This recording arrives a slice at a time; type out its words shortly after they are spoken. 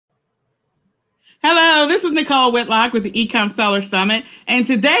Hello, this is Nicole Whitlock with the eCom Seller Summit, and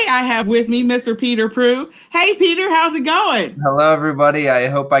today I have with me Mr. Peter Prue. Hey, Peter, how's it going? Hello, everybody. I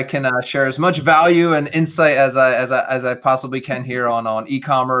hope I can share as much value and insight as I possibly can here on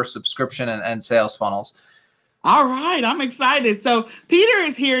e-commerce, subscription, and sales funnels. All right, I'm excited. So Peter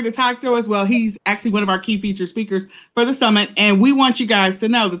is here to talk to us. Well, he's actually one of our key featured speakers for the summit, and we want you guys to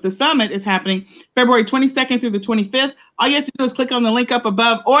know that the summit is happening February 22nd through the 25th. All you have to do is click on the link up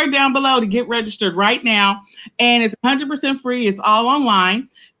above or down below to get registered right now, and it's 100% free. It's all online.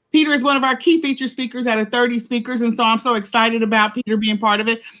 Peter is one of our key featured speakers out of 30 speakers, and so I'm so excited about Peter being part of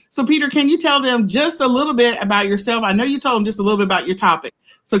it. So Peter, can you tell them just a little bit about yourself? I know you told them just a little bit about your topic.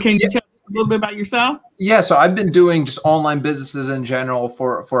 So can you tell a little bit about yourself? Yeah, so I've been doing just online businesses in general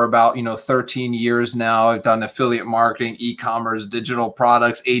for about 13 years now. I've done affiliate marketing, e-commerce, digital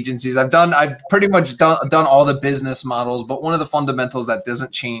products, agencies. I've pretty much done all the business models, but one of the fundamentals that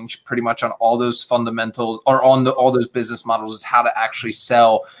doesn't change pretty much on all those fundamentals or on all those business models is how to actually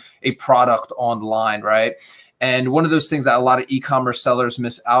sell a product online, right? And one of those things that a lot of e-commerce sellers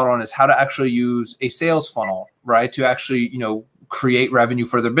miss out on is how to actually use a sales funnel, right? To actually, create revenue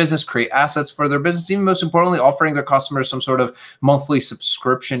for their business, create assets for their business, even most importantly, offering their customers some sort of monthly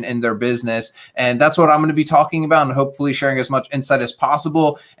subscription in their business. And that's what I'm going to be talking about and hopefully sharing as much insight as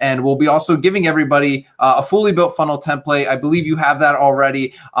possible. And we'll be also giving everybody a fully built funnel template. I believe you have that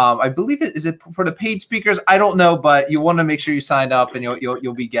already. I believe is it for the paid speakers? I don't know, but you want to make sure you sign up and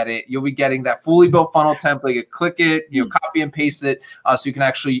you'll be getting that fully built funnel template. You click it, copy and paste it so you can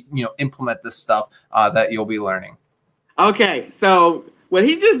actually, implement this stuff that you'll be learning. Okay, so what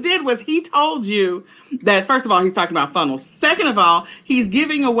he just did was he told you that, first of all, he's talking about funnels. Second of all, he's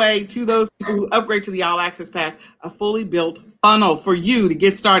giving away to those people who upgrade to the All Access Pass a fully built funnel for you to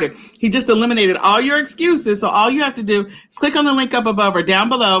get started. He just eliminated all your excuses. So all you have to do is click on the link up above or down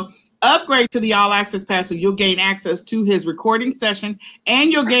below, upgrade to the All Access Pass so you'll gain access to his recording session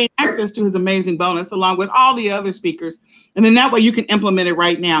and you'll gain access to his amazing bonus along with all the other speakers. And then that way you can implement it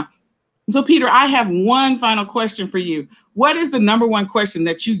right now. So, Peter, I have one final question for you. What is the number one question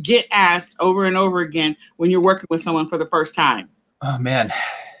that you get asked over and over again when you're working with someone for the first time? Oh, man.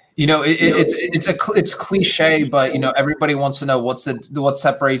 It's cliche, but everybody wants to know what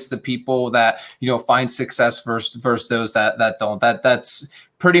separates the people that find success versus those that don't. That's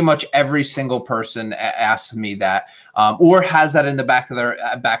pretty much every single person asks me that, or has that in the back of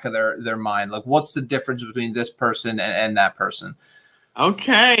their mind. Like, what's the difference between this person and that person?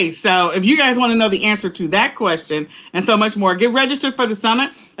 Okay, so if you guys want to know the answer to that question and so much more, get registered for the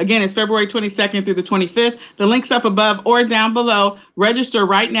summit. Again, it's February 22nd through the 25th. The link's up above or down below. Register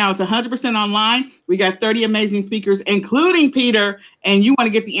right now. It's 100% online. We got 30 amazing speakers, including Peter, and you want to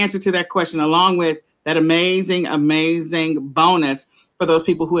get the answer to that question along with that amazing, amazing bonus for those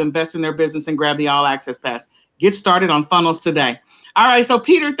people who invest in their business and grab the All Access Pass. Get started on funnels today. All right, so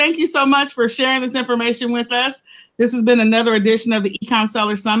Peter, thank you so much for sharing this information with us. This has been another edition of the eCom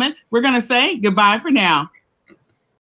Seller Summit. We're going to say goodbye for now.